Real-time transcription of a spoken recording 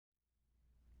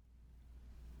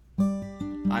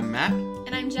I'm Matt.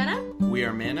 And I'm Jenna. We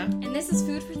are Manna. And this is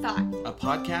Food for Thought, a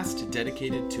podcast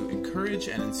dedicated to encourage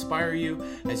and inspire you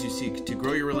as you seek to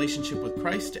grow your relationship with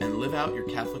Christ and live out your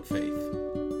Catholic faith.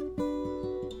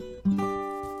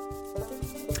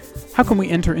 How can we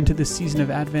enter into this season of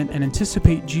Advent and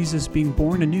anticipate Jesus being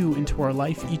born anew into our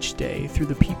life each day through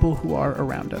the people who are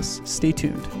around us? Stay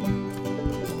tuned.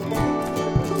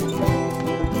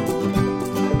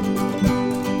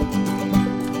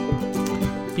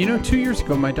 You know, 2 years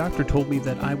ago, my doctor told me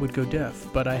that I would go deaf,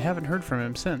 but I haven't heard from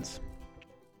him since.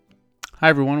 Hi,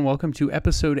 everyone. Welcome to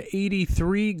episode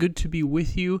 83. Good to be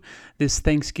with you this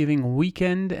Thanksgiving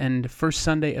weekend and first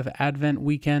Sunday of Advent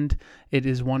weekend. It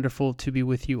is wonderful to be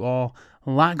with you all. A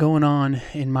lot going on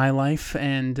in my life,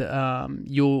 and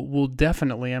you'll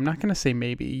definitely, I'm not going to say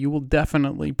maybe, you will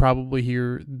definitely probably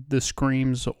hear the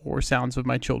screams or sounds of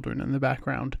my children in the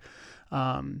background.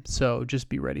 So just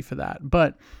be ready for that.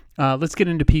 But let's get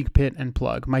into peak, pit, and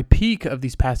plug. My peak of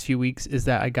these past few weeks is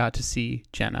that I got to see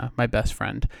Jenna, my best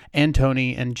friend, and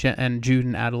Tony, and Jude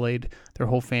and Adelaide, their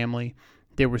whole family.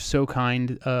 They were so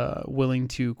kind, willing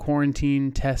to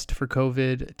quarantine, test for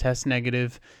COVID, test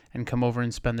negative, and come over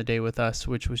and spend the day with us,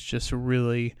 which was just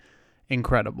really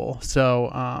incredible.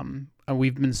 So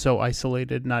we've been so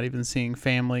isolated, not even seeing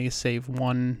family, save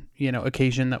one,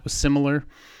 occasion that was similar.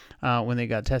 When they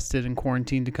got tested and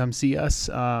quarantined to come see us.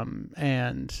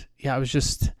 And yeah, it was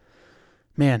just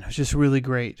really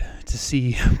great to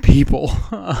see people,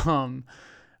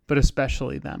 but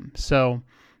especially them. So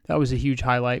that was a huge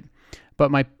highlight.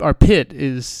 But our pit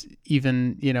is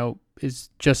even, is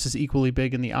just as equally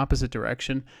big in the opposite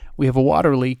direction. We have a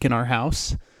water leak in our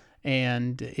house,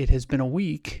 and it has been a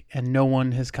week and no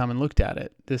one has come and looked at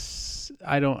it.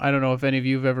 I don't know if any of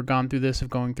you have ever gone through this, of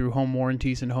going through home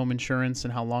warranties and home insurance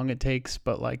and how long it takes,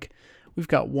 but we've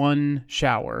got one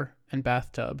shower and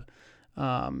bathtub,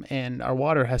 and our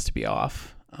water has to be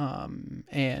off.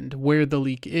 And where the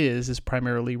leak is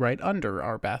primarily right under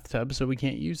our bathtub, so we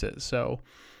can't use it. So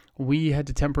we had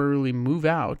to temporarily move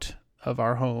out of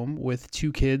our home with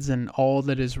 2 kids and all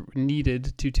that is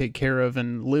needed to take care of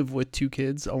and live with 2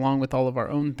 kids, along with all of our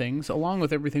own things, along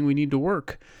with everything we need to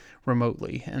work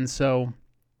remotely. And so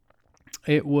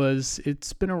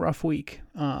it's been a rough week,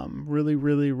 really,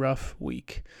 really rough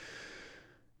week.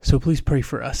 So please pray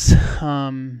for us.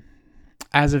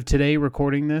 As of today,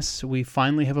 recording this, we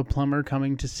finally have a plumber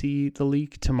coming to see the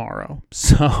leak tomorrow.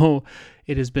 So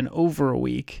it has been over a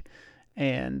week.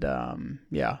 And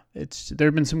there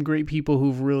have been some great people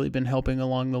who've really been helping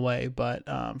along the way, but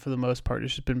for the most part,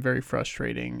 it's just been very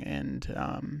frustrating and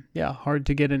hard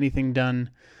to get anything done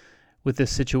with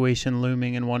this situation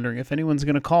looming and wondering if anyone's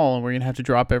going to call and we're going to have to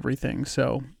drop everything.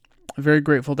 So I'm very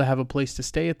grateful to have a place to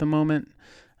stay at the moment,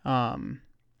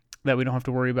 that we don't have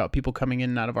to worry about people coming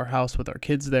in and out of our house with our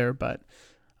kids there. But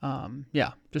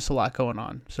just a lot going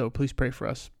on. So please pray for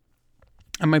us.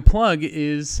 And my plug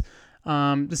is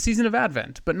the season of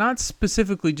Advent, but not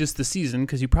specifically just the season,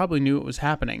 because you probably knew it was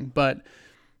happening. But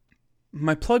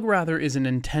my plug rather is an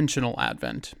intentional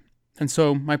Advent. And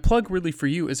so my plug really for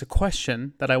you is a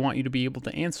question that I want you to be able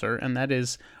to answer, and that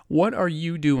is, what are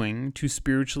you doing to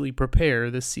spiritually prepare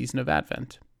this season of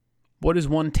Advent? What is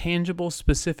one tangible,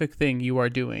 specific thing you are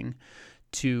doing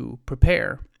to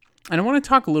prepare? And I want to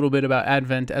talk a little bit about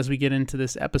Advent as we get into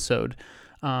this episode.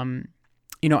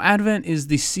 Advent is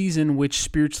the season which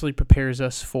spiritually prepares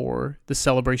us for the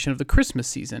celebration of the Christmas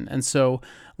season. And so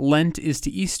Lent is to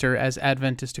Easter as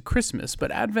Advent is to Christmas.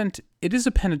 But Advent, it is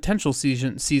a penitential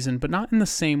season, but not in the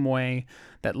same way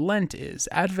that Lent is.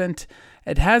 Advent,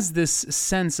 it has this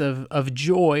sense of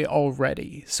joy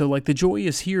already. So the joy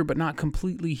is here, but not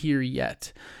completely here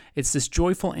yet. It's this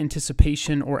joyful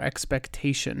anticipation or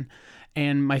expectation.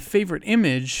 And my favorite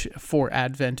image for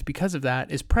Advent because of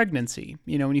that is pregnancy.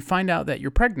 When you find out that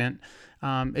you're pregnant,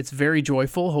 it's very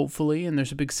joyful, hopefully, and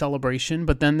there's a big celebration,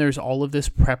 but then there's all of this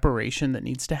preparation that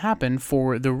needs to happen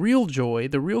for the real joy,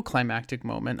 the real climactic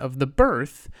moment of the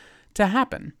birth to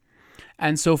happen.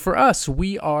 And so for us,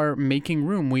 we are making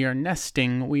room, we are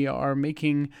nesting, we are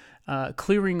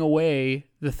clearing away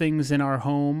the things in our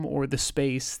home or the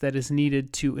space that is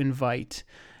needed to invite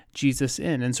Jesus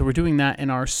in. And so we're doing that in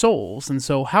our souls. And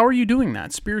so how are you doing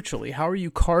that spiritually? How are you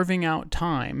carving out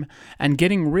time and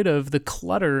getting rid of the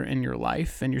clutter in your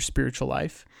life and your spiritual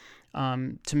life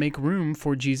to make room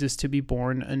for Jesus to be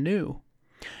born anew?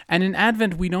 And in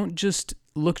Advent, we don't just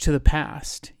look to the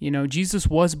past. Jesus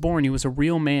was born. He was a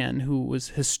real man who was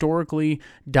historically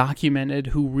documented,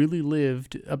 who really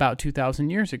lived about 2,000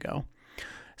 years ago.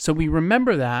 So we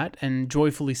remember that and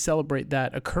joyfully celebrate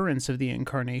that occurrence of the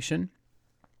incarnation.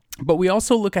 But we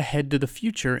also look ahead to the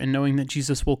future and knowing that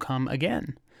Jesus will come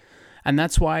again. And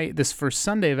that's why this first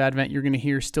Sunday of Advent, you're going to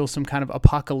hear still some kind of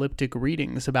apocalyptic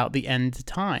readings about the end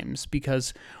times,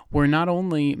 because we're not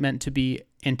only meant to be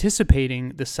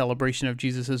anticipating the celebration of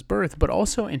Jesus' birth, but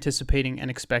also anticipating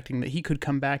and expecting that he could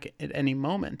come back at any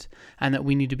moment, and that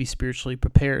we need to be spiritually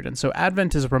prepared. And so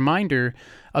Advent is a reminder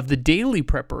of the daily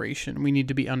preparation we need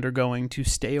to be undergoing to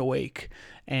stay awake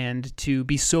and to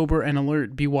be sober and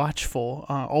alert, be watchful,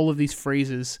 all of these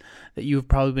phrases that you've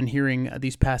probably been hearing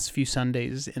these past few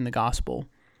Sundays in the gospel.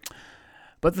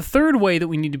 But the third way that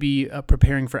we need to be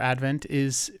preparing for Advent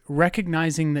is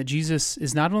recognizing that Jesus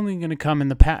is not only going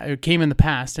to came in the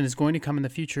past and is going to come in the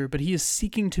future, but he is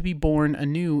seeking to be born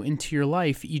anew into your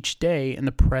life each day in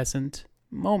the present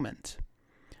moment.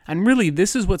 And really,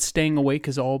 this is what staying awake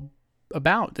is all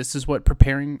about. This is what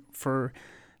preparing for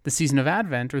the season of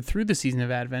Advent, or through the season of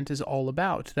Advent, is all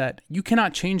about. That you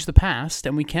cannot change the past,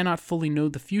 and we cannot fully know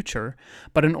the future,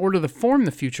 but in order to form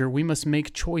the future, we must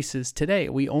make choices today.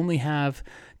 We only have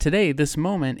today, this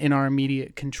moment, in our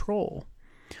immediate control.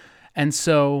 And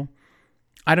so,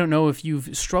 I don't know if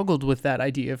you've struggled with that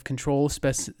idea of control,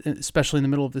 especially in the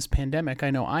middle of this pandemic.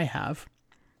 I know I have.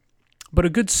 But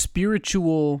a good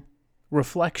spiritual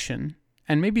reflection,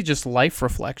 and maybe just life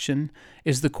reflection,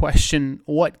 is the question,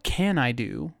 what can I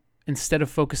do? Instead of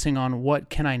focusing on what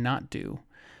can I not do?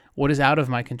 What is out of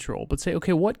my control? But say,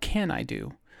 okay, what can I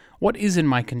do? What is in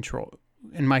my control?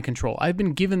 I've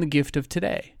been given the gift of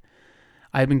today.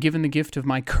 I've been given the gift of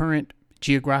my current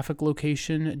geographic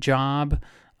location, job,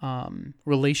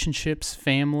 relationships,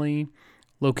 family,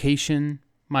 location,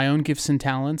 my own gifts and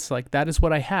talents. Like, that is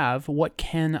what I have. What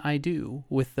can I do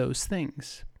with those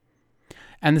things?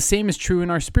 And the same is true in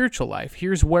our spiritual life.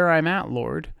 Here's where I'm at,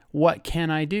 Lord. What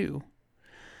can I do?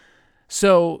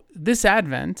 So this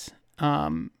Advent,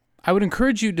 I would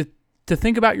encourage you to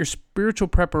think about your spiritual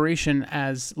preparation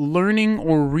as learning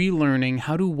or relearning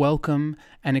how to welcome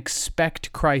and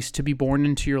expect Christ to be born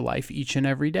into your life each and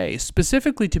every day,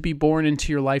 specifically to be born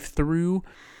into your life through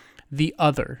the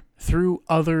other, through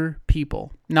other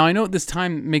people. Now, I know this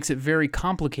time makes it very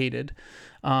complicated,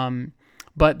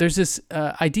 but there's this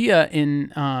idea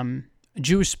in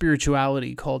Jewish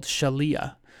spirituality called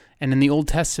Shalia. And in the Old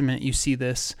Testament, you see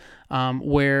this,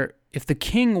 where if the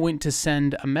king went to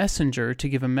send a messenger to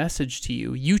give a message to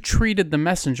you, you treated the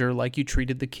messenger like you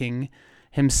treated the king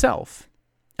himself.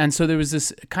 And so there was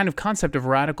this kind of concept of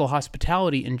radical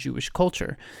hospitality in Jewish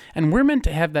culture. And we're meant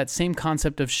to have that same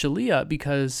concept of Shalia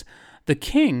because the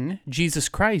King, Jesus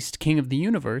Christ, King of the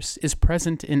universe, is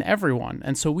present in everyone.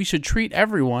 And so we should treat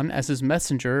everyone as his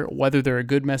messenger, whether they're a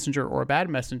good messenger or a bad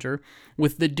messenger,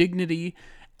 with the dignity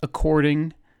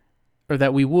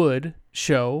that we would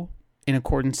show in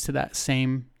accordance to that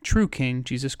same true King,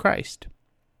 Jesus Christ.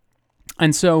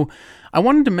 And so I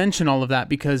wanted to mention all of that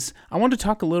because I want to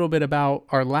talk a little bit about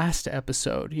our last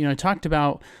episode. I talked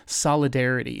about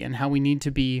solidarity and how we need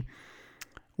to be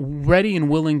ready and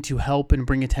willing to help and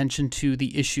bring attention to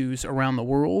the issues around the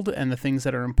world and the things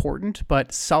that are important,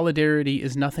 but solidarity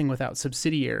is nothing without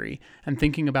subsidiary, and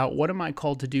thinking about what am I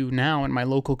called to do now in my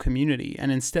local community,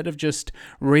 and instead of just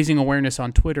raising awareness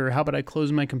on Twitter, how about I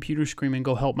close my computer screen and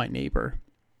go help my neighbor?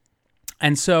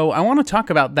 And so I want to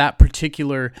talk about that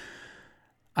particular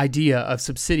idea of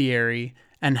subsidiary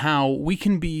and how we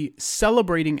can be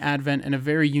celebrating Advent in a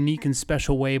very unique and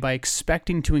special way by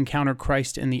expecting to encounter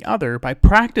Christ in the other, by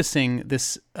practicing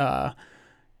this,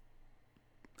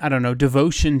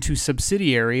 devotion to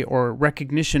subsidiary or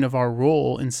recognition of our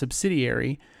role in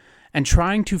subsidiary, and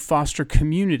trying to foster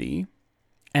community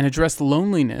and address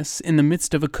loneliness in the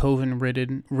midst of a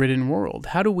COVID-ridden world.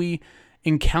 How do we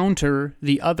encounter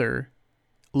the other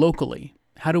locally?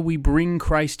 How do we bring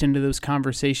Christ into those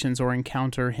conversations or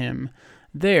encounter him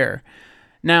there?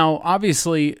 Now,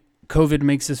 obviously, COVID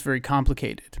makes this very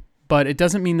complicated, but it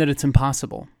doesn't mean that it's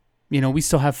impossible. We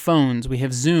still have phones, we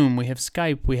have Zoom, we have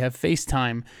Skype, we have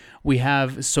FaceTime, we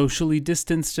have socially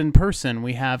distanced in person,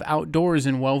 we have outdoors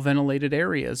in well-ventilated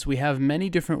areas, we have many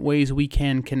different ways we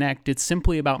can connect. It's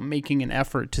simply about making an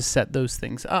effort to set those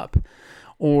things up,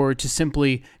 or to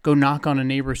simply go knock on a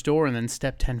neighbor's door and then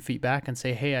step 10 feet back and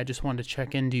say, hey, I just wanted to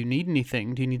check in. Do you need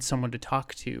anything? Do you need someone to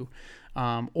talk to?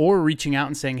 Or reaching out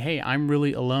and saying, hey, I'm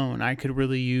really alone. I could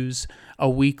really use a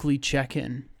weekly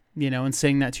check-in, and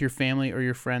saying that to your family or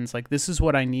your friends, like, this is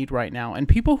what I need right now. And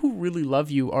people who really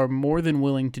love you are more than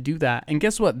willing to do that. And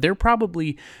guess what? They're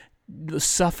probably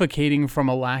suffocating from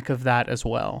a lack of that as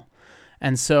well.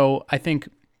 And so I think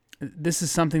this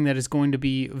is something that is going to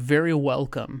be very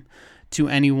welcome to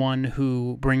anyone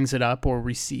who brings it up or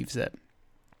receives it.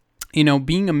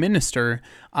 being a minister,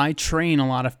 I train a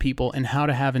lot of people in how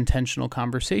to have intentional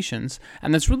conversations.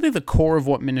 And that's really the core of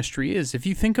what ministry is. If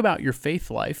you think about your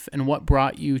faith life and what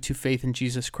brought you to faith in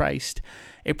Jesus Christ,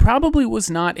 it probably was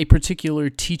not a particular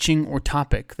teaching or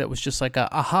topic that was just like a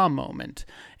aha moment.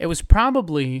 It was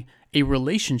probably a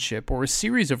relationship or a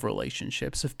series of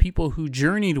relationships of people who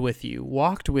journeyed with you,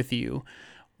 walked with you,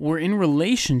 were in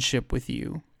relationship with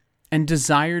you, and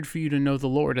desired for you to know the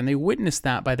Lord. And they witnessed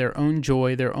that by their own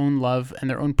joy, their own love, and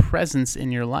their own presence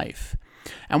in your life.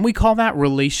 And we call that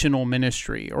relational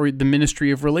ministry, or the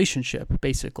ministry of relationship,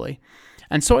 basically.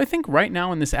 And so I think right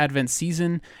now in this Advent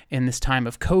season, in this time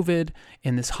of COVID,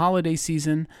 in this holiday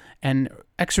season, and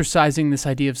exercising this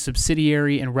idea of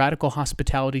subsidiary and radical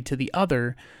hospitality to the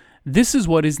other, this is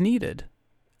what is needed.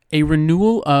 A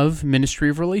renewal of ministry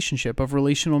of relationship, of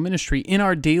relational ministry in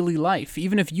our daily life.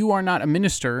 Even if you are not a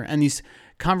minister and these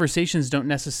conversations don't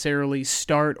necessarily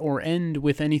start or end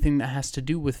with anything that has to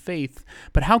do with faith,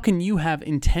 but how can you have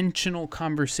intentional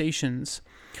conversations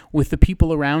with the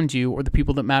people around you, or the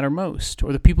people that matter most,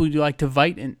 or the people you like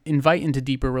to invite into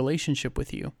deeper relationship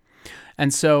with you?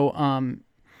 And so,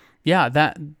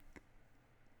 that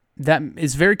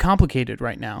is very complicated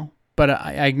right now, but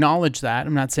I acknowledge that.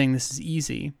 I'm not saying this is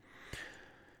easy.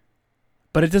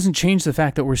 But it doesn't change the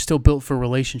fact that we're still built for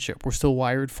relationship. We're still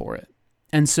wired for it.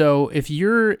 And so if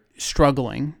you're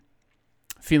struggling,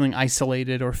 feeling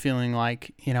isolated, or feeling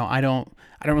like, I don't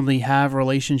really have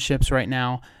relationships right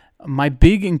now, my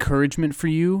big encouragement for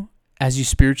you as you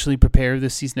spiritually prepare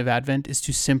this season of Advent is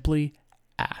to simply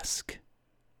ask.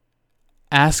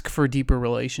 Ask for a deeper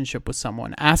relationship with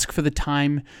someone. Ask for the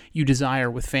time you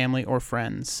desire with family or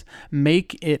friends.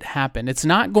 Make it happen. It's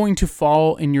not going to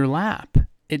fall in your lap.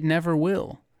 It never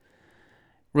will.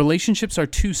 Relationships are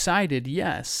two-sided,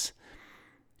 yes.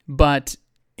 But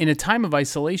in a time of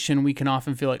isolation, we can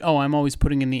often feel like, oh, I'm always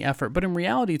putting in the effort. But in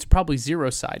reality, it's probably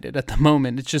zero-sided at the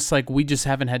moment. It's just like we just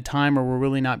haven't had time, or we're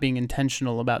really not being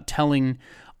intentional about telling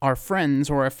our friends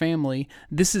or our family,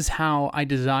 this is how I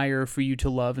desire for you to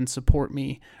love and support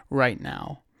me right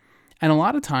now. And a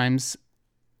lot of times,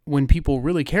 when people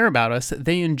really care about us,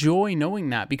 they enjoy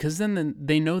knowing that, because then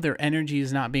they know their energy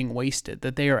is not being wasted,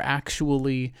 that they are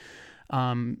actually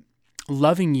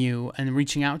loving you and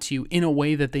reaching out to you in a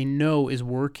way that they know is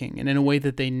working, and in a way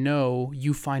that they know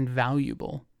you find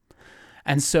valuable.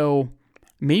 And so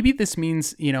maybe this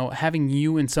means, having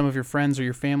you and some of your friends or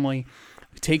your family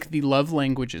take the love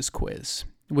languages quiz,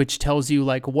 which tells you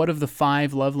what of the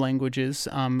 5 love languages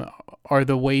are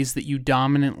the ways that you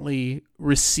dominantly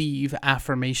receive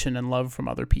affirmation and love from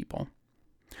other people.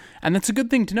 And that's a good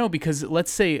thing to know, because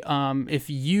let's say if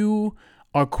you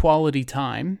are quality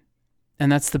time,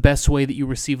 and that's the best way that you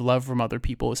receive love from other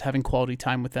people, is having quality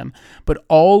time with them, but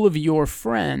all of your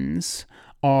friends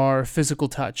are physical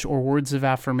touch or words of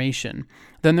affirmation,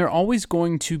 then they're always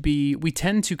going to be, we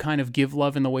tend to kind of give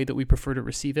love in the way that we prefer to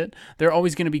receive it. They're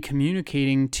always going to be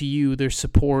communicating to you their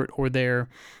support, or their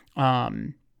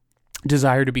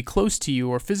desire to be close to you,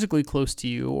 or physically close to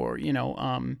you, or,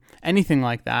 anything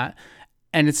like that.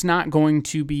 And it's not going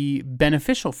to be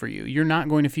beneficial for you. You're not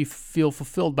going to feel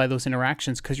fulfilled by those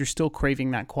interactions, because you're still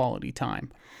craving that quality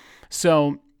time.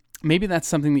 So maybe that's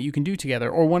something that you can do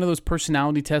together, or one of those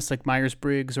personality tests like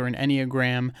Myers-Briggs or an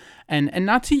Enneagram, and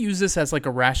not to use this as like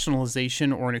a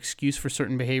rationalization or an excuse for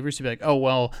certain behaviors, to be like, oh,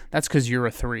 well, that's because you're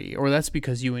a 3, or that's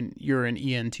because you're an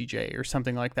ENTJ or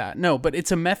something like that. No, but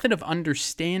it's a method of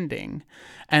understanding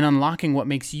and unlocking what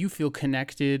makes you feel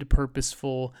connected,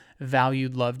 purposeful,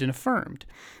 valued, loved, and affirmed.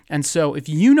 And so if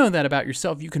you know that about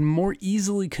yourself, you can more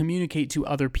easily communicate to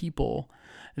other people,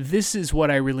 this is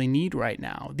what I really need right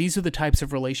now. These are the types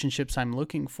of relationships I'm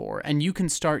looking for. And you can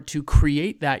start to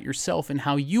create that yourself in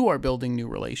how you are building new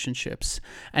relationships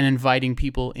and inviting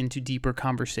people into deeper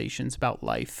conversations about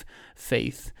life,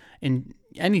 faith, and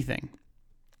anything.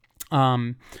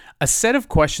 A set of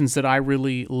questions that I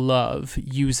really love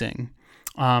using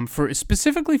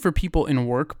specifically for people in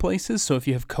workplaces. So if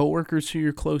you have coworkers who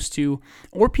you're close to,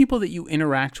 or people that you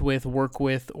interact with, work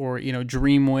with, or,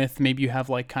 dream with, maybe you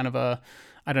have kind of a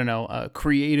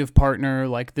creative partner.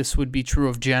 Like this would be true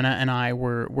of Jenna and I.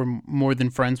 We're more than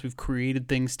friends. We've created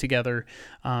things together,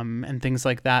 and things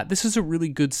like that. This is a really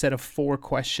good set of 4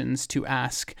 questions to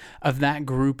ask of that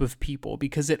group of people,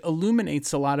 because it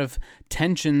illuminates a lot of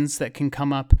tensions that can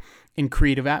come up in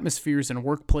creative atmospheres and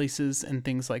workplaces and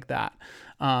things like that.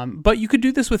 But you could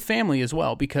do this with family as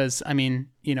well, because,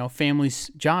 family's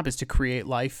job is to create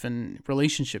life and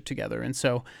relationship together. And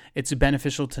so it's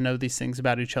beneficial to know these things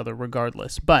about each other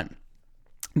regardless. But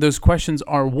those questions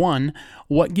are: 1,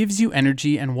 what gives you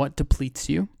energy and what depletes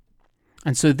you?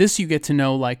 And so this you get to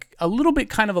know like a little bit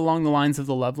kind of along the lines of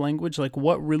the love language, like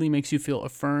what really makes you feel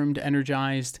affirmed,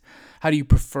 energized? How do you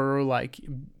prefer like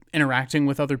interacting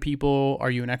with other people?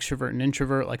 Are you an extrovert and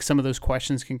introvert? Like some of those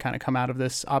questions can kind of come out of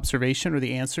this observation or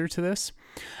the answer to this.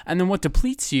 And then what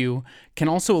depletes you can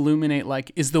also illuminate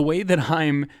like, is the way that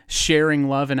I'm sharing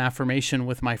love and affirmation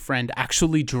with my friend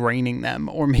actually draining them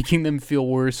or making them feel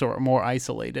worse or more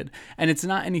isolated? And it's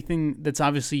not anything that's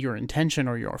obviously your intention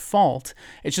or your fault.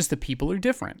 It's just that people are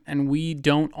different and we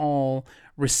don't all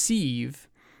receive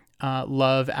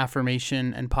love,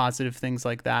 affirmation, and positive things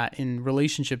like that in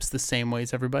relationships the same way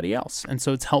as everybody else. And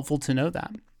so it's helpful to know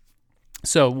that.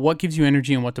 So what gives you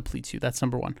energy and what depletes you? That's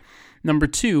number one. Number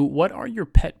two, what are your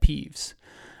pet peeves?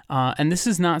 And this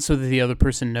is not so that the other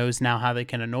person knows now how they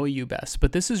can annoy you best,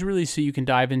 but this is really so you can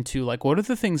dive into like, what are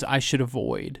the things I should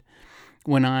avoid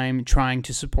when I'm trying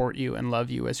to support you and love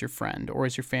you as your friend or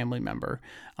as your family member?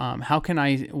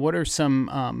 What are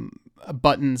some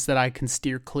buttons that I can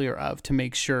steer clear of to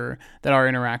make sure that our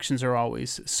interactions are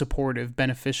always supportive,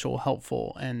 beneficial,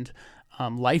 helpful, and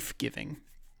life-giving?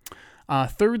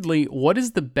 Thirdly, what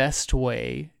is the best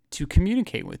way to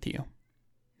communicate with you?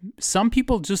 Some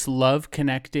people just love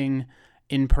connecting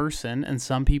in person and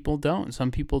some people don't.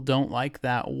 Some people don't like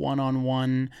that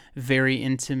one-on-one, very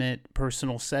intimate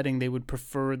personal setting. They would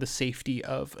prefer the safety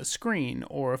of a screen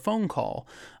or a phone call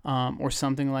or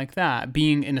something like that,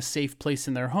 being in a safe place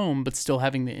in their home, but still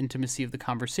having the intimacy of the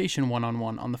conversation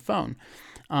one-on-one on the phone.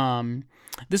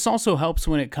 This also helps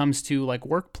when it comes to like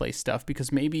workplace stuff,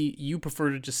 because maybe you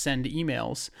prefer to just send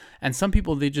emails, and some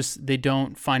people, they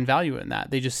don't find value in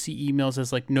that. They just see emails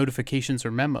as like notifications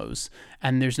or memos,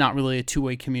 and there's not really a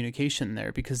two-way communication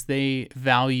there because they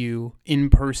value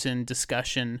in-person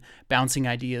discussion, bouncing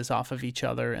ideas off of each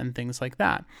other and things like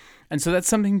that. And so that's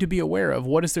something to be aware of.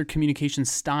 What is their communication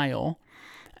style?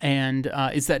 And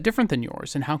is that different than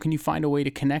yours? And how can you find a way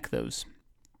to connect those?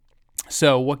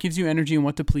 So what gives you energy and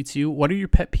what depletes you? What are your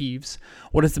pet peeves?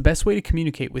 What is the best way to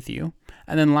communicate with you?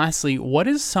 And then lastly, what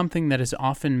is something that is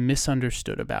often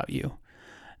misunderstood about you?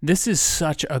 This is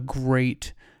such a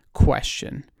great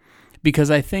question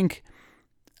because I think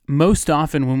most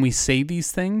often when we say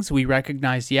these things, we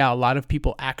recognize, a lot of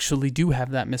people actually do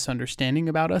have that misunderstanding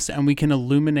about us, and we can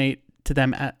illuminate to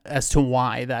them as to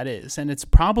why that is. And it's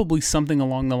probably something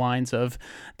along the lines of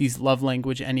these love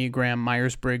language, Enneagram,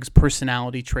 Myers-Briggs,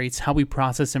 personality traits, how we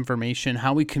process information,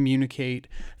 how we communicate,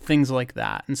 things like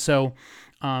that. And so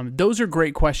those are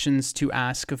great questions to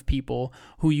ask of people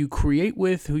who you create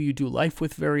with, who you do life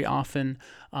with very often,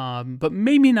 but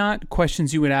maybe not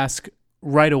questions you would ask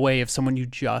right away of someone you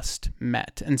just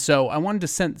met. And so I wanted to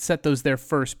set those there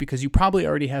first because you probably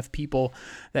already have people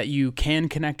that you can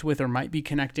connect with or might be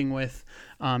connecting with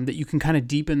that you can kind of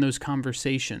deepen those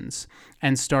conversations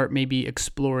and start maybe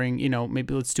exploring,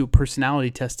 maybe let's do a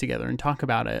personality test together and talk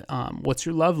about it. What's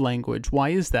your love language? Why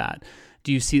is that?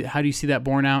 How do you see that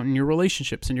borne out in your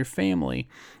relationships and your family?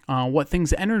 What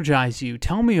things energize you?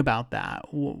 Tell me about that.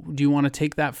 Do you want to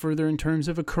take that further in terms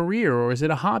of a career, or is it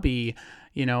a hobby?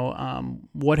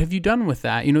 What have you done with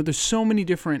that? There's so many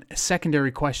different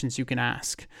secondary questions you can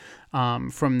ask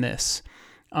from this.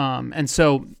 And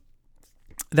so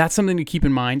that's something to keep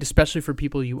in mind, especially for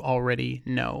people you already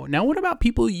know. Now, what about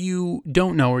people you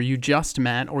don't know or you just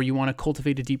met or you want to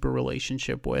cultivate a deeper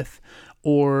relationship with?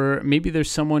 Or maybe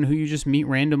there's someone who you just meet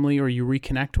randomly or you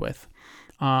reconnect with.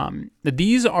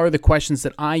 These are the questions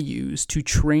that I use to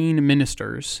train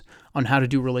ministers on how to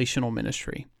do relational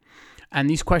ministry. And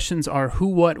these questions are who,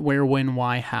 what, where, when,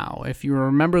 why, how. If you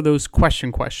remember those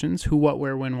questions, who, what,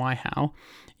 where, when, why, how,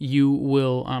 you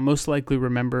will most likely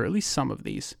remember at least some of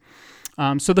these.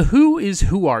 So the who is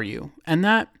who are you? And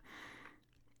that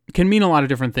can mean a lot of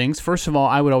different things. First of all,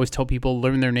 I would always tell people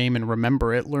learn their name and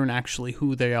remember it. Learn actually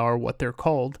who they are, what they're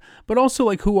called. But also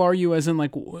like who are you as in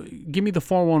like give me the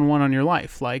 411 on your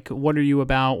life. Like what are you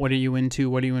about? What are you into?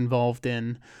 What are you involved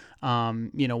in?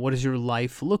 What does your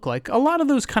life look like? A lot of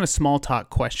those kind of small talk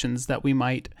questions that we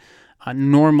might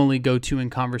normally go to in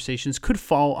conversations could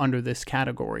fall under this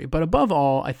category. But above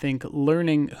all, I think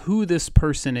learning who this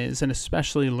person is, and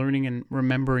especially learning and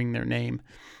remembering their name,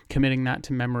 committing that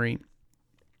to memory.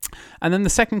 And then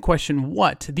the second question,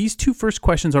 what? These two first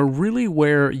questions are really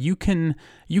where you can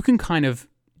kind of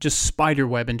just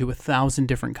spiderweb into 1,000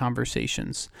 different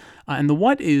conversations. And the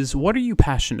what is, what are you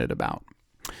passionate about?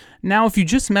 Now, if you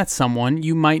just met someone,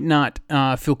 you might not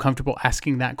feel comfortable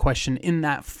asking that question in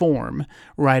that form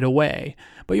right away.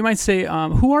 But you might say,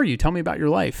 who are you? Tell me about your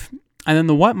life. And then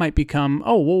the what might become,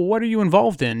 what are you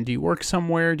involved in? Do you work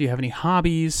somewhere? Do you have any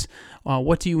hobbies?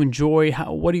 What do you enjoy?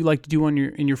 What do you like to do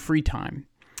in your free time?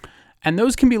 And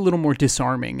those can be a little more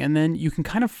disarming. And then you can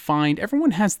kind of find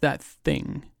everyone has that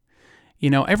thing.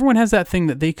 Everyone has that thing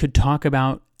that they could talk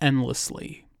about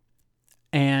endlessly.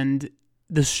 And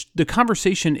the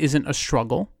conversation isn't a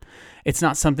struggle. It's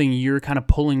not something you're kind of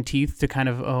pulling teeth to kind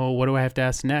of, oh, what do I have to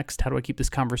ask next? How do I keep this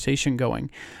conversation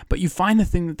going? But you find the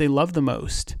thing that they love the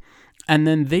most, and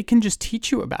then they can just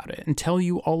teach you about it and tell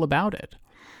you all about it.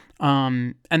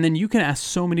 And then you can ask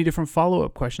so many different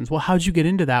follow-up questions. Well, how'd you get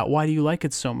into that? Why do you like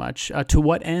it so much? To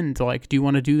what end? Like, do you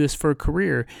want to do this for a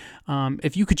career?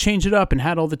 If you could change it up and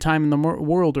had all the time in the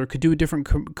world, or could do a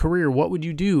different career, what would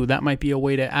you do? That might be a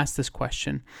way to ask this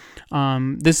question.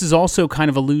 This is also kind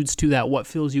of alludes to that what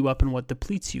fills you up and what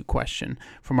depletes you question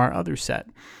from our other set.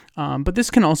 But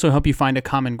this can also help you find a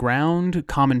common ground,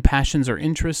 common passions or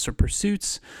interests or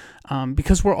pursuits,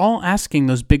 because we're all asking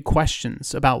those big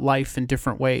questions about life in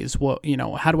different ways. Well,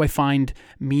 how do I find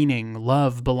meaning,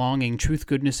 love, belonging, truth,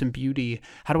 goodness, and beauty?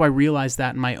 How do I realize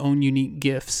that in my own unique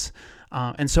gifts?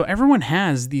 And so everyone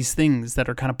has these things that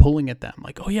are kind of pulling at them,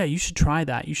 like, oh yeah, you should try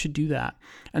that, you should do that.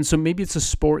 And so maybe it's a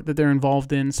sport that they're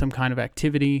involved in, some kind of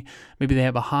activity. Maybe they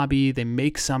have a hobby, they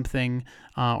make something,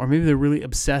 or maybe they're really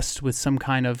obsessed with some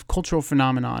kind of cultural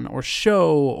phenomenon or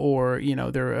show, or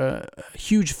they're a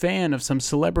huge fan of some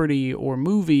celebrity or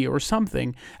movie or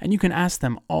something. And you can ask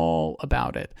them all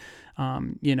about it.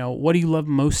 What do you love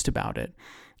most about it?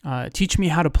 Teach me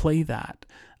how to play that.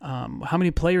 How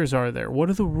many players are there? What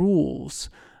are the rules?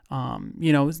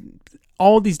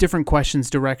 All these different questions,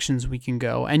 directions we can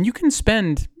go. And you can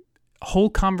spend whole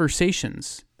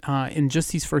conversations in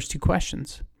just these first two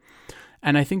questions.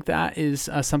 And I think that is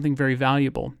something very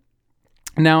valuable.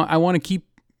 Now, I want to keep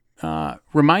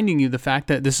reminding you the fact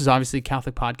that this is obviously a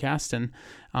Catholic podcast. And,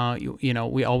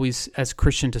 we always, as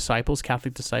Christian disciples,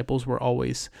 Catholic disciples, we're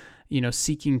always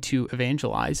seeking to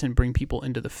evangelize and bring people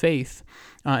into the faith.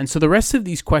 And so the rest of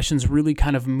these questions really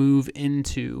kind of move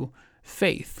into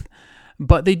faith.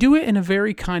 But they do it in a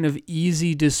very kind of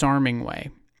easy, disarming way.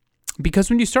 Because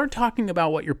when you start talking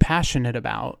about what you're passionate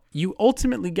about, you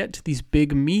ultimately get to these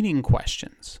big meaning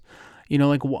questions.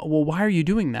 Like, well, why are you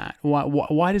doing that?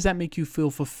 Why does that make you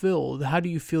feel fulfilled? How do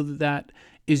you feel that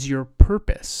is your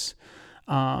purpose?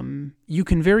 You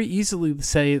can very easily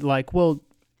say, like, well,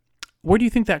 where do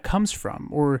you think that comes from?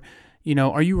 Or,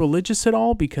 are you religious at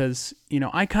all? Because,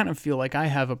 I kind of feel like I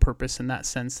have a purpose in that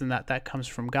sense, and that comes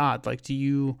from God. Like, do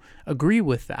you agree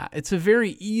with that? It's a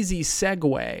very easy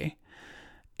segue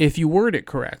if you word it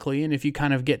correctly and if you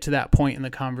kind of get to that point in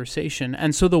the conversation.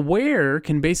 And so the where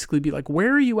can basically be like,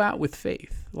 where are you at with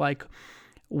faith? Like,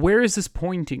 where is this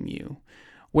pointing you?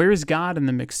 Where is God in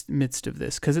the midst of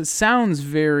this? Because it sounds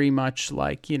very much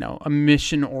like, a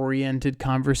mission-oriented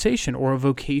conversation or a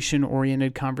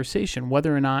vocation-oriented conversation,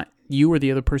 whether or not you or the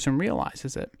other person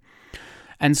realizes it.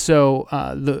 And so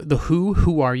the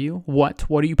who are you? What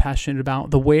are you passionate about?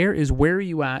 The where is, where are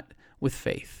you at with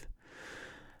faith?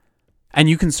 And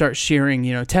you can start sharing,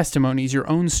 testimonies, your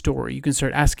own story. You can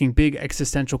start asking big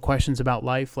existential questions about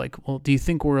life, like, well, do you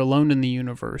think we're alone in the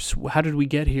universe? How did we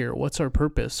get here? What's our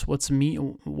purpose? What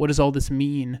does all this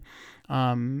mean?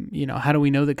 How do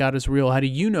we know that God is real? How do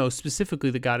you know specifically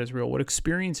that God is real? What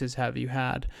experiences have you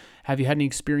had? Have you had any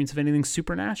experience of anything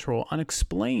supernatural,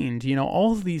 unexplained?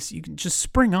 All of these, you can just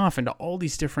spring off into all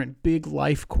these different big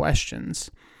life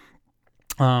questions.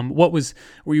 Were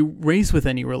you raised with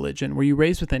any religion? Were you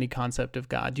raised with any concept of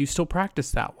God? Do you still practice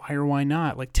that? Why or why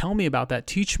not? Like, tell me about that.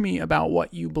 Teach me about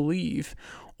what you believe,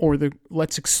 or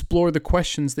let's explore the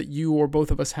questions that you or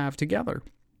both of us have together.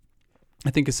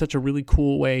 I think is such a really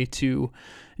cool way to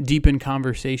deepen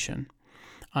conversation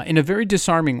in a very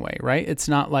disarming way, right? It's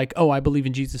not like, oh, I believe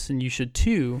in Jesus and you should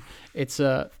too. It's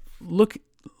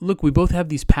look, we both have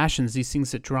these passions, these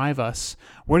things that drive us.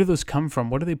 Where do those come from?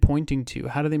 What are they pointing to?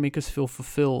 How do they make us feel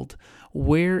fulfilled?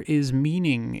 Where is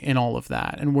meaning in all of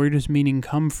that? And where does meaning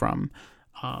come from?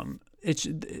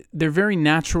 They're very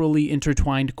naturally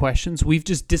intertwined questions. We've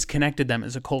just disconnected them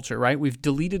as a culture, right? We've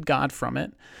deleted God from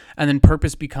it. And then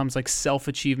purpose becomes like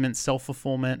self-achievement,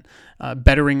 self-fulfillment,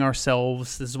 bettering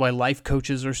ourselves. This is why life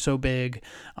coaches are so big.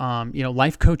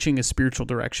 Life coaching is spiritual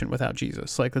direction without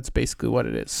Jesus. Like, that's basically what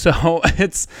it is. So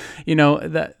it's,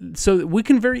 so we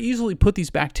can very easily put these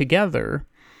back together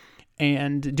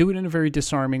and do it in a very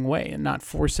disarming way and not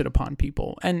force it upon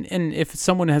people. And if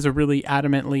someone has a really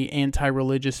adamantly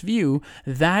anti-religious view,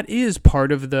 that is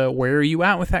part of the where are you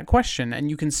at with that question.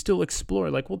 And you can still explore,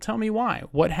 like, well, tell me why.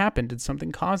 What happened? Did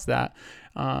something cause that?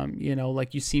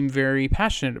 Like, you seem very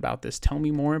passionate about this. Tell me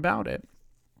more about it.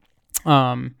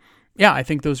 Yeah, I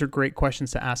think those are great questions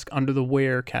to ask under the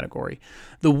where category.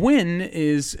 The when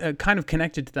is kind of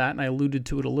connected to that, and I alluded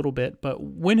to it a little bit, but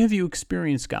when have you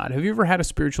experienced God? Have you ever had a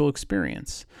spiritual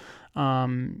experience?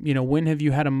 When have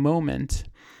you had a moment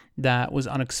that was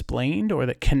unexplained or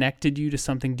that connected you to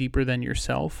something deeper than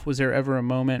yourself? Was there ever a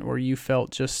moment where you felt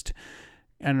just,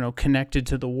 connected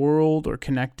to the world or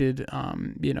connected,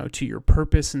 to your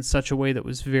purpose in such a way that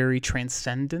was very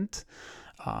transcendent?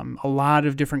 A lot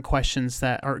of different questions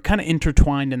that are kind of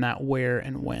intertwined in that where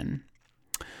and when.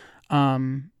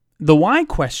 The why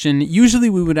question, usually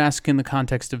we would ask in the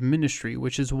context of ministry,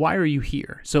 which is, why are you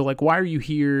here? So why are you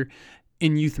here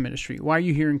in youth ministry? Why are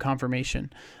you here in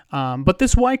confirmation? But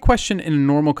this why question in a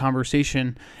normal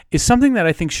conversation is something that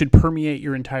I think should permeate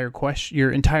your entire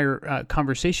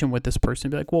conversation with this person.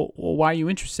 Be like, well, why are you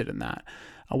interested in that?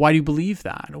 Why do you believe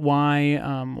that? Why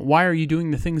are you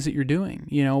doing the things that you're doing?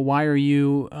 Why are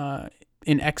you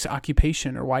in X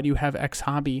occupation, or why do you have X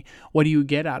hobby? What do you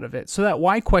get out of it? So that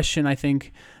why question, I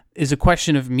think, is a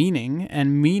question of meaning,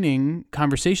 and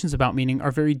conversations about meaning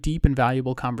are very deep and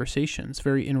valuable conversations,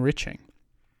 very enriching.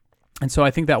 And so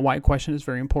I think that why question is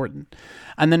very important.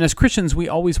 And then as Christians, we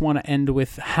always want to end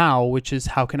with how, which is,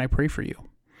 how can I pray for you?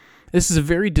 This is a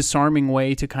very disarming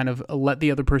way to kind of let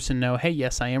the other person know, hey,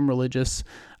 yes, I am religious.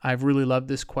 I've really loved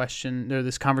this question or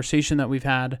this conversation that we've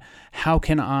had. How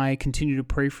can I continue to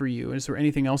pray for you? Is there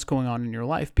anything else going on in your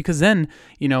life? Because then,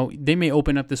 they may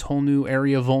open up this whole new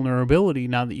area of vulnerability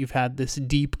now that you've had this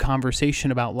deep conversation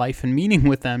about life and meaning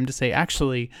with them, to say,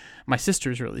 actually, my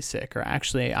sister's really sick, or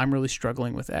actually, I'm really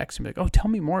struggling with X. And be like, oh, tell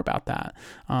me more about that.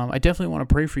 I definitely want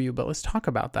to pray for you, but let's talk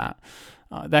about that.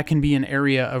 That can be an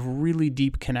area of really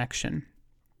deep connection.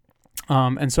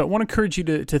 And so I want to encourage you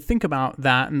to think about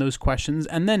that and those questions.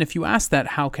 And then if you ask that,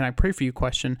 how can I pray for you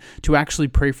question, to actually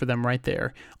pray for them right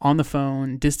there on the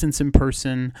phone, distance in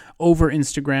person, over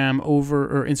Instagram,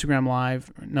 or Instagram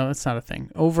Live. No, that's not a thing.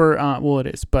 Over, it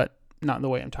is, but not in the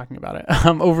way I'm talking about it.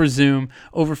 Over Zoom,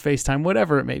 over FaceTime,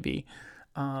 whatever it may be.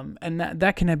 And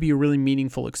that can be a really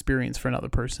meaningful experience for another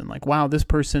person. Like, wow, this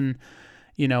person,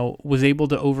 was able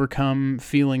to overcome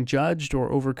feeling judged,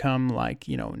 or overcome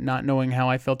not knowing how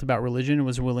I felt about religion, and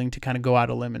was willing to kind of go out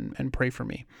a limb and pray for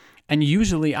me. And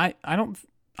usually I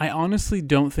honestly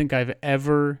don't think I've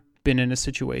ever been in a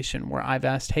situation where I've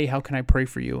asked, hey, how can I pray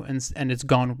for you? And it's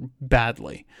gone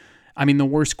badly. I mean, the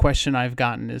worst question I've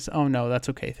gotten is, oh no, that's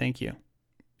okay. Thank you.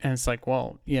 And it's like,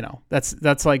 well,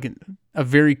 that's like a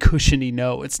very cushiony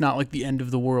no. It's not like the end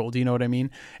of the world. You know what I mean?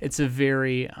 It's a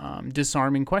very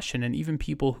disarming question. And even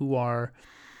people who are,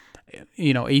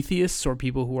 atheists, or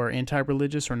people who are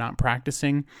anti-religious or not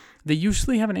practicing, they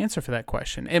usually have an answer for that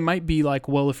question. It might be like,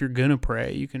 well, if you're going to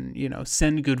pray, you can,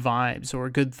 send good vibes or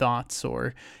good thoughts,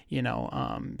 or,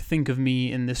 think of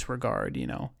me in this regard.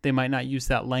 They might not use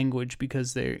that language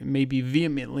because they may be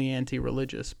vehemently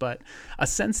anti-religious, but a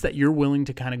sense that you're willing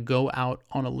to kind of go out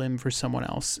on a limb for someone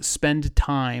else, spend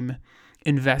time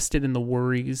invested in the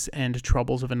worries and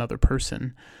troubles of another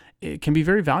person, it can be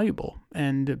very valuable,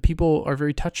 and people are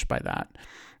very touched by that.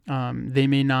 They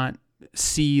may not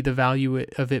see the value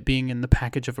of it being in the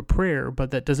package of a prayer, but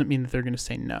that doesn't mean that they're going to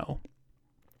say no.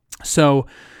 So,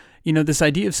 this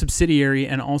idea of subsidiary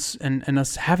and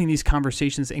us having these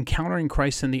conversations, encountering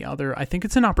Christ in the other, I think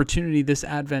it's an opportunity this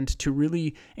Advent to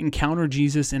really encounter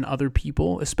Jesus in other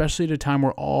people, especially at a time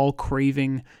we're all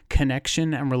craving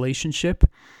connection and relationship,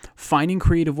 finding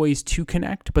creative ways to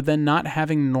connect, but then not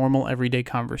having normal everyday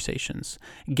conversations,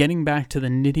 getting back to the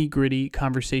nitty-gritty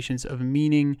conversations of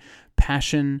meaning,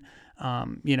 passion,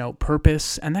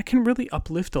 purpose, and that can really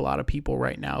uplift a lot of people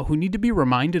right now who need to be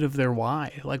reminded of their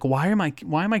why. Like, why am I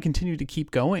continuing to keep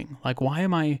going? Like, why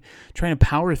am I trying to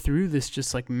power through this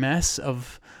just like mess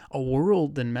of a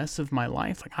world and mess of my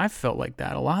life? Like, I've felt like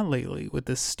that a lot lately with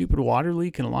this stupid water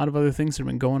leak and a lot of other things that have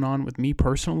been going on with me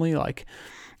personally. Like,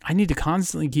 I need to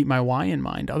constantly keep my why in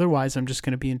mind. Otherwise, I'm just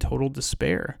going to be in total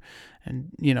despair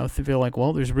and, feel like,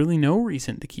 well, there's really no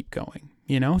reason to keep going,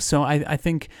 So I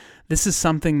think this is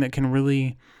something that can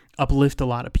really uplift a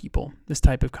lot of people, this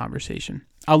type of conversation.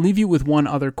 I'll leave you with one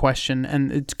other question,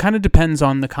 and it kind of depends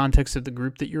on the context of the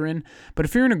group that you're in. But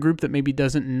if you're in a group that maybe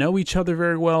doesn't know each other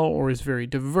very well, or is very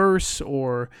diverse,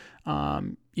 or,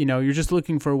 you're just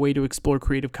looking for a way to explore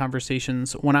creative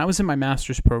conversations. When I was in my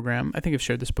master's program, I think I've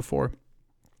shared this before,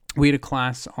 we had a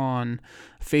class on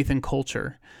faith and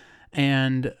culture.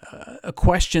 And a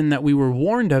question that we were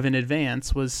warned of in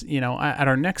advance was, at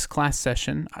our next class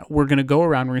session, we're going to go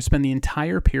around, we're going to spend the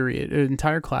entire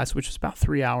class, which was about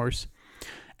 3 hours,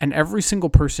 and every single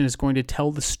person is going to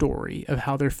tell the story of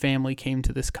how their family came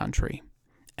to this country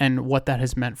and what that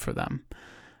has meant for them.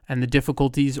 and the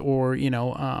difficulties or,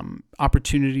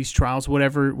 opportunities, trials,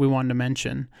 whatever we wanted to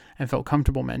mention and felt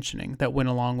comfortable mentioning that went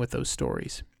along with those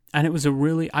stories. And it was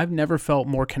I've never felt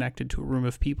more connected to a room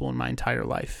of people in my entire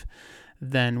life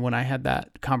than when I had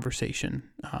that conversation.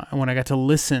 And when I got to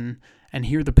listen and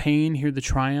hear the pain, hear the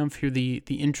triumph, hear the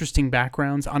interesting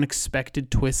backgrounds, unexpected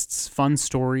twists, fun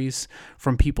stories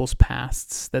from people's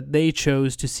pasts that they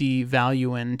chose to see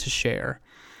value in to share.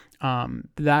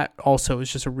 That also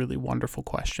is just a really wonderful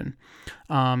question.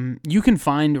 You can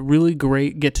find really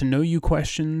great get-to-know-you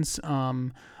questions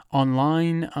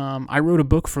online. I wrote a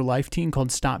book for Life Teen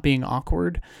called Stop Being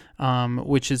Awkward,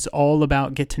 which is all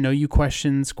about get-to-know-you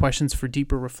questions for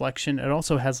deeper reflection. It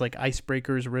also has like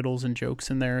icebreakers, riddles, and jokes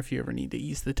in there if you ever need to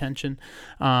ease the tension.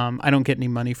 I don't get any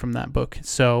money from that book,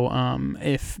 so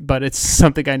but it's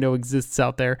something I know exists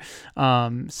out there.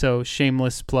 So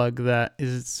shameless plug that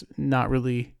is not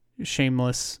really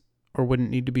shameless or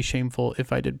wouldn't need to be shameful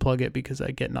if I did plug it because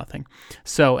I get nothing.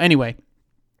 So anyway,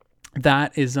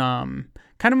 that is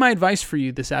kind of my advice for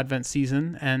you this Advent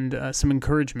season and some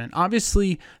encouragement.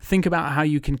 Obviously, think about how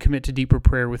you can commit to deeper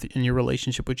prayer in your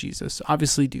relationship with Jesus.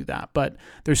 Obviously do that, but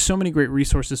there's so many great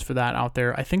resources for that out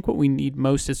there. I think what we need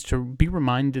most is to be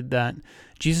reminded that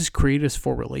Jesus created us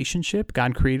for relationship,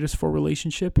 God created us for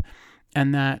relationship,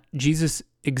 and that Jesus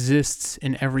exists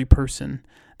in every person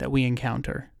that we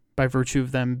encounter by virtue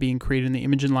of them being created in the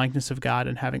image and likeness of God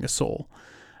and having a soul.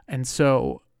 And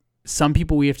so some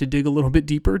people we have to dig a little bit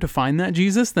deeper to find that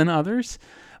Jesus than others,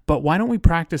 but why don't we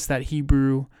practice that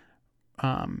Hebrew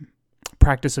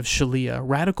practice of Shalia,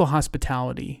 radical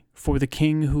hospitality for the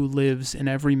King who lives in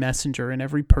every messenger, in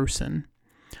every person,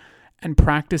 and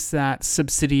practice that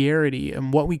subsidiarity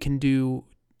and what we can do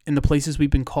in the places we've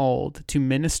been called to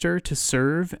minister, to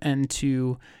serve, and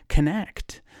to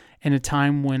connect in a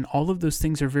time when all of those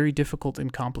things are very difficult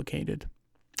and complicated.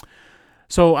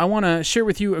 So I want to share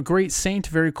with you a great saint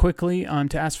very quickly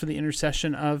to ask for the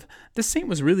intercession of. This saint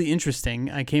was really interesting.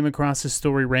 I came across his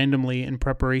story randomly in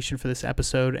preparation for this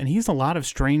episode, and he has a lot of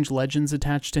strange legends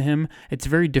attached to him. It's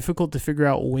very difficult to figure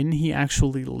out when he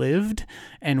actually lived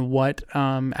and what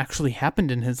actually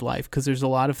happened in his life, because there's a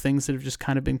lot of things that have just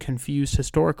kind of been confused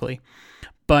historically.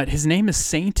 But his name is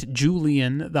Saint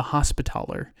Julian the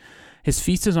Hospitaller. His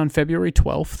feast is on February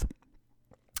 12th.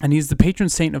 And he's the patron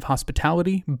saint of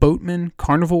hospitality, boatmen,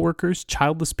 carnival workers,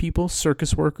 childless people,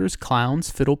 circus workers, clowns,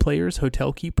 fiddle players,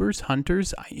 hotel keepers,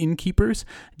 hunters, innkeepers,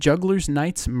 jugglers,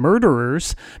 knights,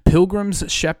 murderers, pilgrims,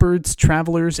 shepherds,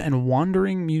 travelers, and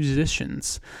wandering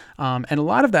musicians. And a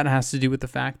lot of that has to do with the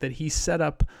fact that he set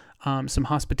up some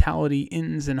hospitality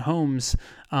inns and homes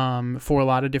for a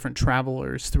lot of different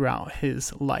travelers throughout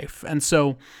his life. And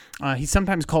so he's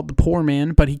sometimes called the poor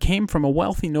man, but he came from a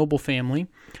wealthy noble family,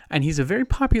 and he's a very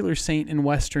popular saint in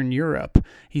Western Europe.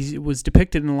 He was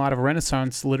depicted in a lot of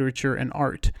Renaissance literature and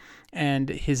art, and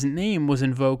his name was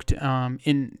invoked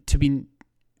to be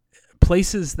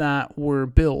places that were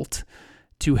built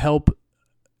to help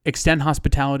extend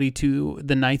hospitality to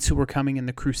the knights who were coming in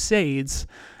the Crusades.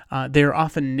 They're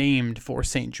often named for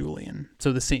St. Julian.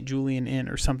 So the St. Julian Inn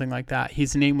or something like that.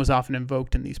 His name was often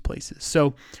invoked in these places.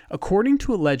 So according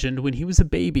to a legend, when he was a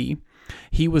baby,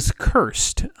 he was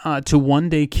cursed to one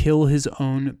day kill his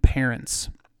own parents.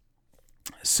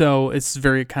 So it's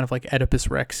very kind of like Oedipus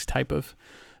Rex type of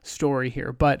story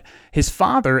here. But his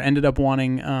father ended up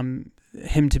wanting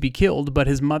him to be killed, but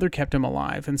his mother kept him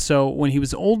alive. And so when he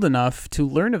was old enough to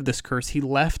learn of this curse, he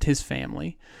left his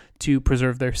family to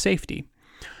preserve their safety.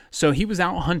 So he was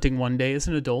out hunting one day as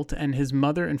an adult, and his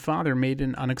mother and father made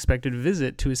an unexpected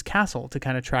visit to his castle to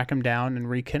kind of track him down and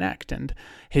reconnect. And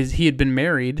he had been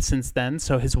married since then,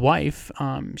 so his wife,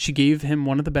 she gave him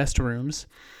one of the best rooms,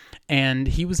 and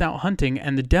he was out hunting,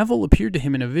 and the devil appeared to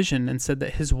him in a vision and said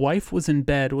that his wife was in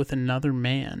bed with another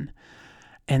man.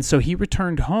 And so he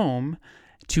returned home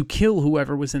to kill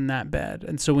whoever was in that bed.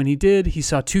 And so when he did, he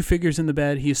saw two figures in the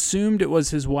bed. He assumed it was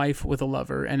his wife with a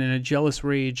lover, and in a jealous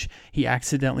rage, he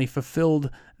accidentally fulfilled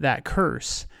that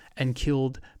curse and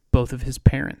killed both of his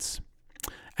parents.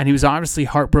 And he was obviously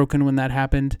heartbroken when that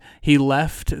happened. He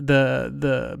left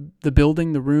the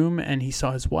building, the room, and he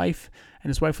saw his wife, and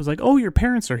his wife was like, "Oh, your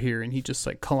parents are here," and he just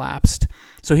like collapsed.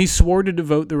 So he swore to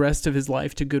devote the rest of his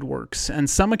life to good works. And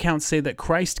some accounts say that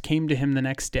Christ came to him the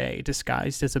next day,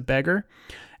 disguised as a beggar,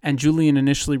 and Julian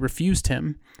initially refused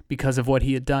him because of what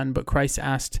he had done, but Christ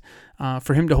asked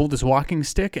for him to hold his walking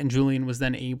stick, and Julian was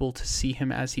then able to see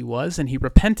him as he was, and he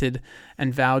repented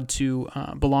and vowed to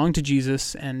belong to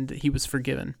Jesus, and he was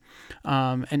forgiven.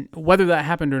 And whether that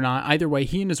happened or not, either way,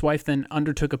 he and his wife then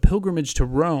undertook a pilgrimage to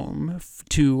Rome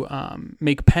to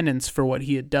make penance for what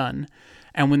he had done.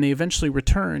 And when they eventually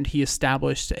returned, he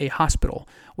established a hospital,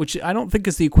 which I don't think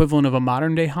is the equivalent of a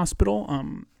modern day hospital.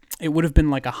 It would have been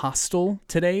like a hostel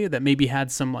today that maybe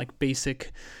had some like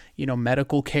basic,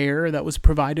 medical care that was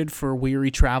provided for weary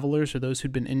travelers or those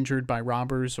who'd been injured by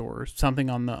robbers or something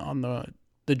on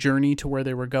the journey to where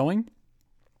they were going.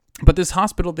 But this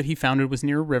hospital that he founded was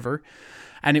near a river,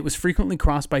 and it was frequently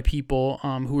crossed by people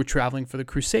who were traveling for the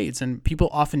Crusades, and people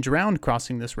often drowned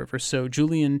crossing this river. So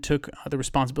Julian took the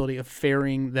responsibility of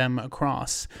ferrying them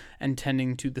across and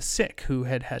tending to the sick who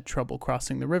had had trouble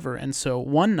crossing the river. And so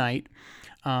one night,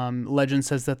 legend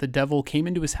says that the devil came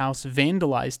into his house,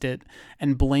 vandalized it,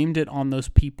 and blamed it on those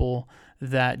people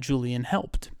that Julian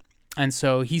helped. And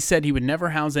so he said he would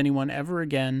never house anyone ever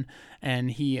again, and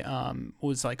he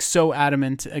was like so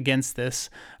adamant against this.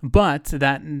 But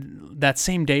that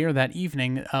same day or that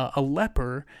evening, a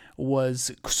leper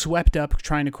was swept up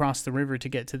trying to cross the river to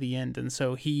get to the end, and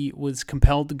so he was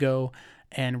compelled to go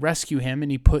and rescue him, and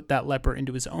he put that leper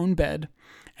into his own bed.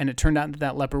 And it turned out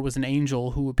that leper was an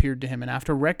angel who appeared to him. And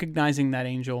after recognizing that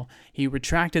angel, he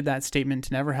retracted that statement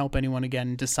to never help anyone again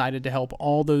and decided to help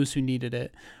all those who needed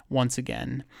it once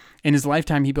again. In his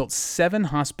lifetime, he built 7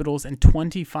 hospitals and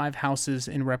 25 houses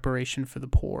in reparation for the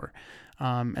poor.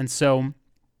 And so,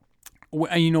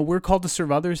 we're called to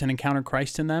serve others and encounter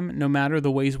Christ in them, no matter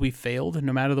the ways we failed,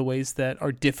 no matter the ways that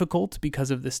are difficult because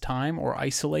of this time or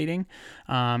isolating.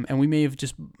 And we may have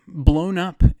just blown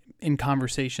up in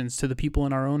conversations to the people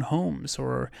in our own homes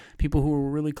or people who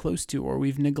we're really close to, or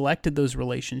we've neglected those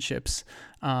relationships,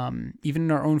 even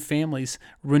in our own families.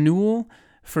 Renewal,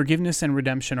 forgiveness, and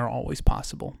redemption are always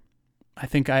possible. I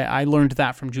think I learned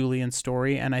that from Julian's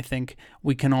story, and I think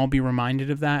we can all be reminded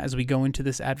of that as we go into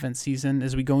this Advent season,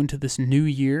 as we go into this new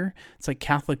year. It's like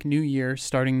Catholic New Year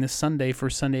starting this Sunday,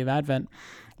 first Sunday of Advent.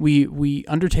 We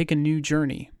undertake a new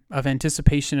journey of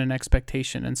anticipation and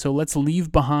expectation, and so let's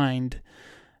leave behind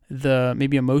the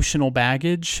maybe emotional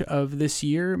baggage of this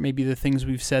year, maybe the things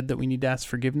we've said that we need to ask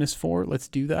forgiveness for. Let's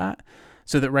do that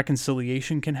so that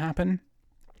reconciliation can happen,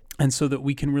 and so that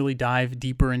we can really dive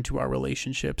deeper into our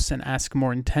relationships and ask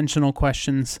more intentional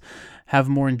questions, have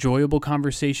more enjoyable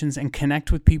conversations, and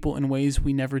connect with people in ways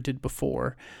we never did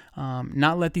before.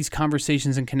 Not let these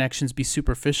conversations and connections be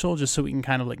superficial just so we can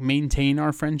kind of like maintain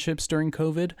our friendships during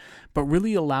COVID, but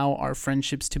really allow our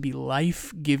friendships to be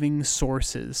life-giving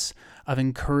sources of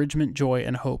encouragement, joy,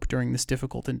 and hope during this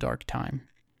difficult and dark time.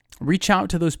 Reach out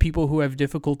to those people who have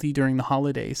difficulty during the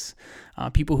holidays,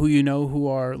 people who who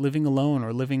are living alone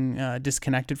or living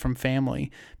disconnected from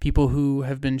family, people who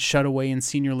have been shut away in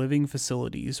senior living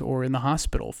facilities or in the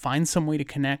hospital. Find some way to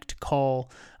connect,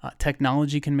 call.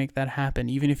 Technology can make that happen.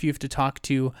 Even if you have to talk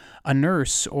to a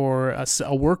nurse or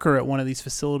a worker at one of these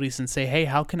facilities and say, hey,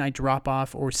 how can I drop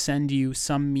off or send you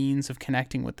some means of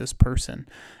connecting with this person?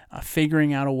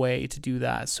 Figuring out a way to do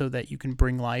that so that you can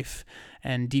bring life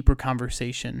and deeper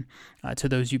conversation to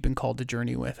those you've been called to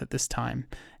journey with at this time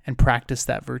and practice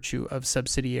that virtue of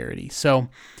subsidiarity. So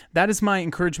that is my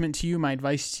encouragement to you, my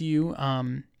advice to you.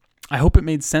 I hope it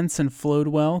made sense and flowed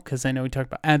well, because I know we talked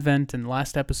about Advent and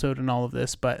last episode and all of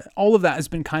this, but all of that has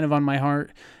been kind of on my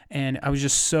heart, and I was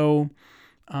just so...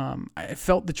 I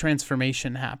felt the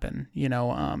transformation happen,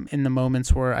 in the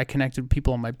moments where I connected with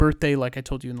people on my birthday, like I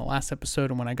told you in the last episode,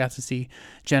 and when I got to see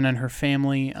Jenna and her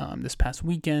family this past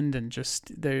weekend, and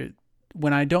just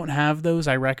when I don't have those,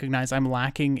 I recognize I'm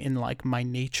lacking in like my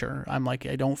nature. I'm like,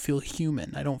 I don't feel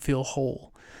human. I don't feel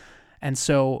whole. And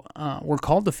so we're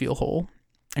called to feel whole.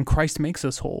 And Christ makes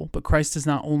us whole, but Christ does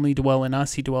not only dwell in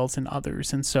us, he dwells in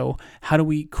others. And so how do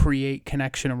we create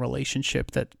connection and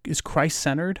relationship that is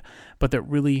Christ-centered, but that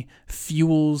really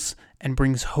fuels and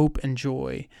brings hope and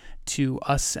joy to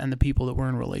us and the people that we're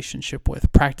in relationship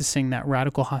with, practicing that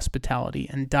radical hospitality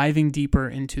and diving deeper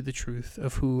into the truth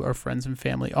of who our friends and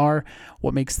family are,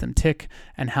 what makes them tick,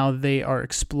 and how they are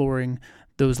exploring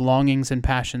those longings and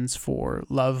passions for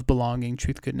love, belonging,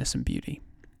 truth, goodness, and beauty.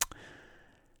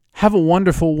 Have a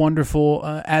wonderful, wonderful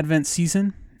Advent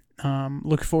season.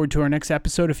 Look forward to our next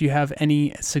episode. If you have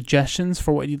any suggestions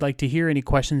for what you'd like to hear, any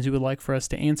questions you would like for us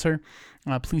to answer,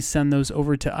 please send those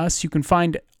over to us. You can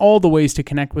find all the ways to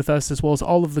connect with us, as well as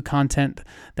all of the content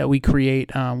that we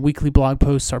create, weekly blog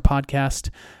posts, our podcast,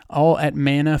 all at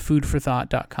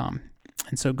mannafoodforthought.com.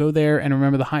 And so go there, and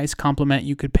remember, the highest compliment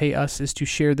you could pay us is to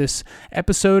share this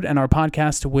episode and our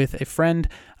podcast with a friend,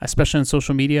 especially on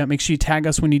social media. Make sure you tag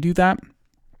us when you do that.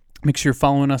 Make sure you're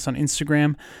following us on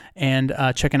Instagram and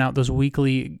checking out those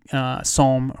weekly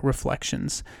Psalm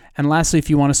reflections. And lastly, if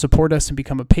you want to support us and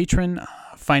become a patron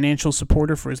financial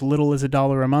supporter for as little as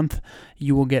 $1 a month.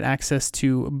 You will get access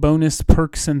to bonus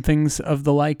perks and things of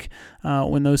the like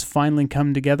when those finally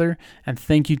come together. And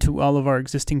thank you to all of our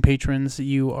existing patrons.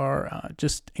 You are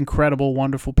just incredible,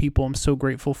 wonderful people. I'm so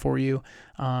grateful for you.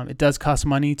 It does cost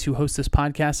money to host this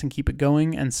podcast and keep it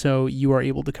going, and so you are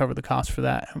able to cover the cost for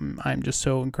that. I'm just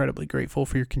so incredibly grateful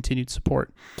for your continued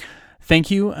support.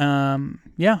 Thank you. Know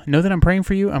that I'm praying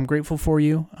for you. I'm grateful for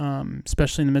you,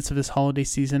 especially in the midst of this holiday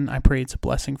season. I pray it's a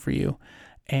blessing for you.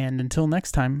 And until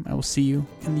next time, I will see you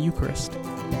in the Eucharist.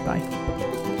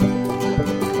 Bye.